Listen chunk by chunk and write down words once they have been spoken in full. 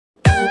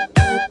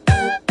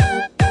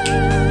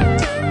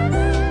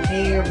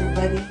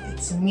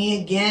It's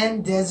me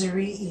again,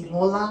 Desi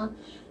Ilola,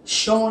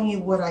 showing you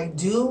what I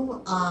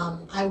do.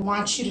 I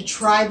want you to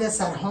try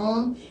this at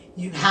home.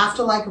 You have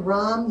to like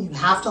rum, you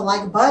have to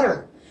like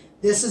butter.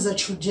 This is a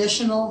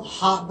traditional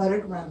hot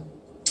buttered rum.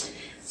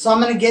 So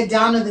I'm going to get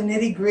down to the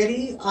nitty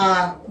gritty.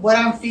 What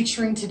I'm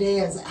featuring today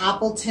is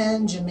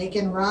Appleton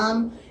Jamaican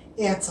rum.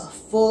 It's a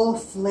full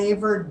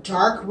flavored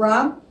dark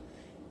rum.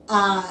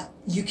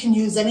 You can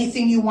use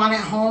anything you want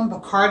at home,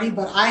 Bacardi,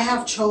 but I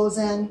have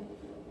chosen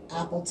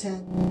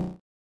Appleton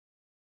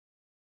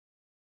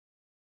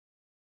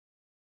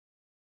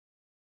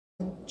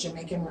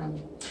Jamaican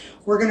rum.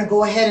 We're going to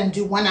go ahead and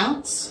do 1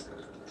 ounce.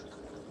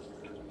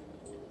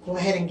 Go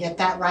ahead and get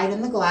that right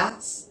in the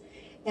glass.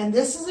 And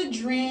this is a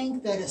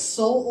drink that is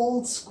so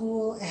old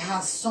school. It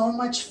has so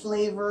much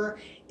flavor.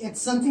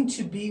 It's something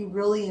to be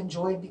really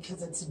enjoyed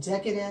because it's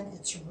decadent,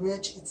 it's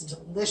rich, it's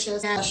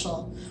delicious.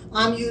 Special.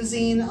 I'm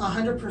using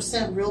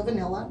 100% real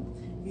vanilla.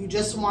 You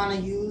just want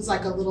to use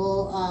like a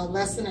little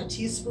less than a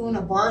teaspoon,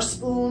 a bar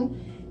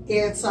spoon.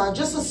 It's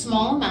just a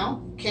small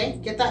amount, okay?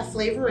 Get that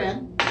flavor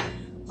in.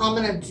 I'm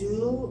going to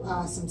do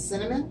some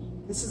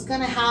cinnamon. This is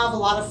going to have a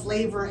lot of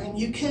flavor, and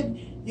you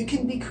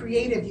can be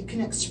creative. You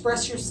can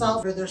express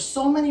yourself. There's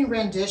so many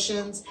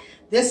renditions.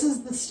 This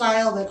is the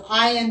style that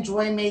I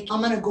enjoy making. I'm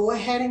going to go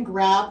ahead and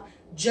grab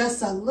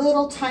just a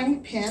little tiny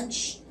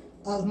pinch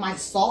of my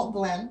salt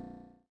blend.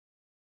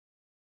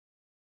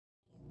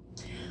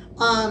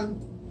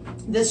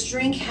 This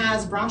drink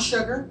has brown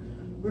sugar.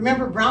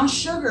 Remember, brown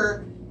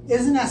sugar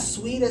isn't as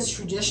sweet as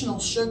traditional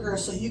sugar,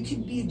 so you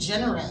can be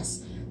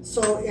generous.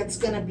 So it's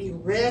going to be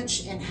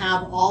rich and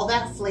have all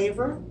that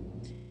flavor.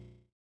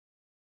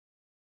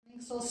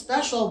 So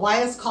special,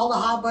 why it's called a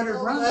hot buttered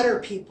rum. Butter,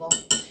 people.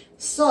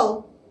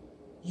 So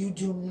you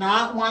do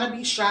not want to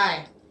be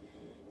shy.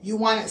 You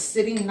want it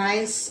sitting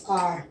nice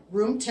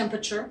room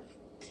temperature.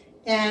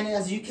 And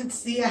as you can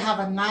see, I have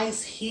a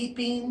nice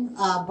heaping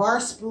bar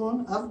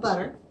spoon of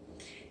butter.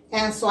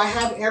 And so I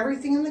have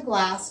everything in the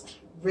glass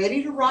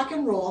ready to rock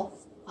and roll.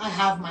 I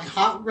have my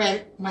hot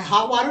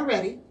water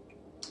ready.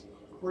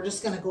 We're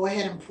just going to go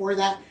ahead and pour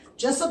that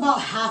just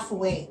about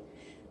halfway,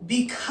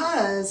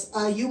 because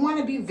you want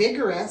to be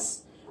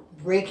vigorous,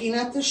 breaking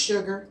up the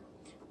sugar,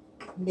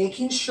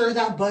 making sure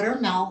that butter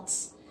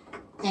melts,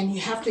 and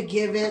you have to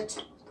give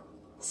it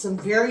some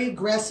very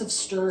aggressive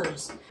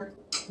stirs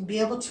and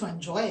be able to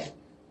enjoy it.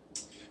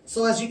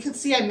 So as you can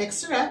see, I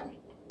mixed it up.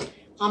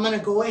 I'm going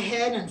to go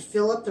ahead and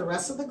fill up the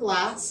rest of the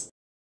glass.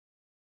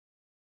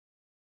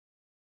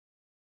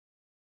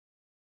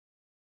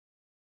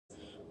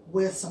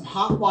 With some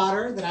hot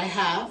water that I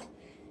have.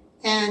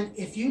 And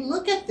if you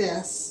look at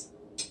this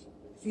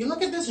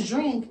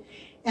drink,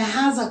 it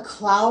has a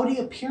cloudy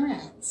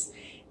appearance.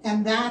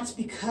 And that's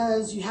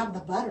because you have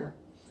the butter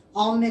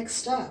all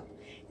mixed up.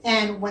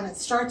 And when it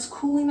starts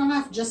cooling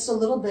off just a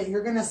little bit,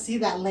 you're going to see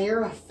that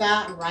layer of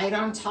fat right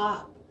on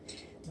top.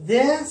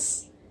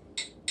 This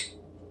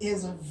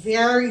is a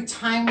very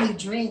timely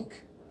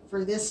drink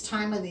for this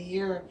time of the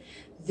year.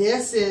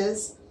 This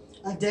is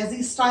a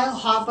Desi style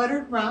hot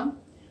buttered rum.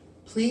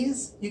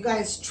 Please, you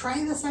guys,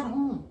 try this at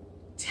home.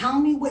 Tell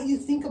me what you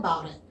think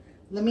about it.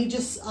 Let me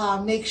just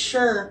make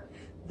sure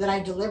that I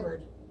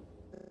delivered.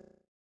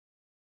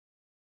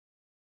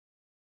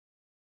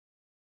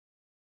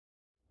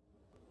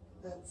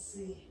 Let's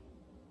see.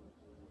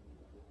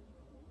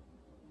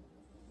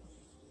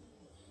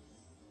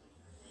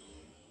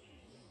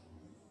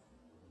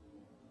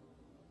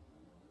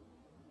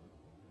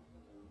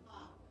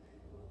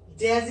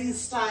 Desi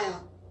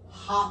style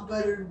hot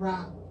buttered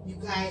rum. You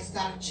guys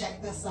gotta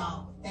check this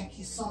out. Thank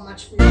you so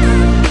much for your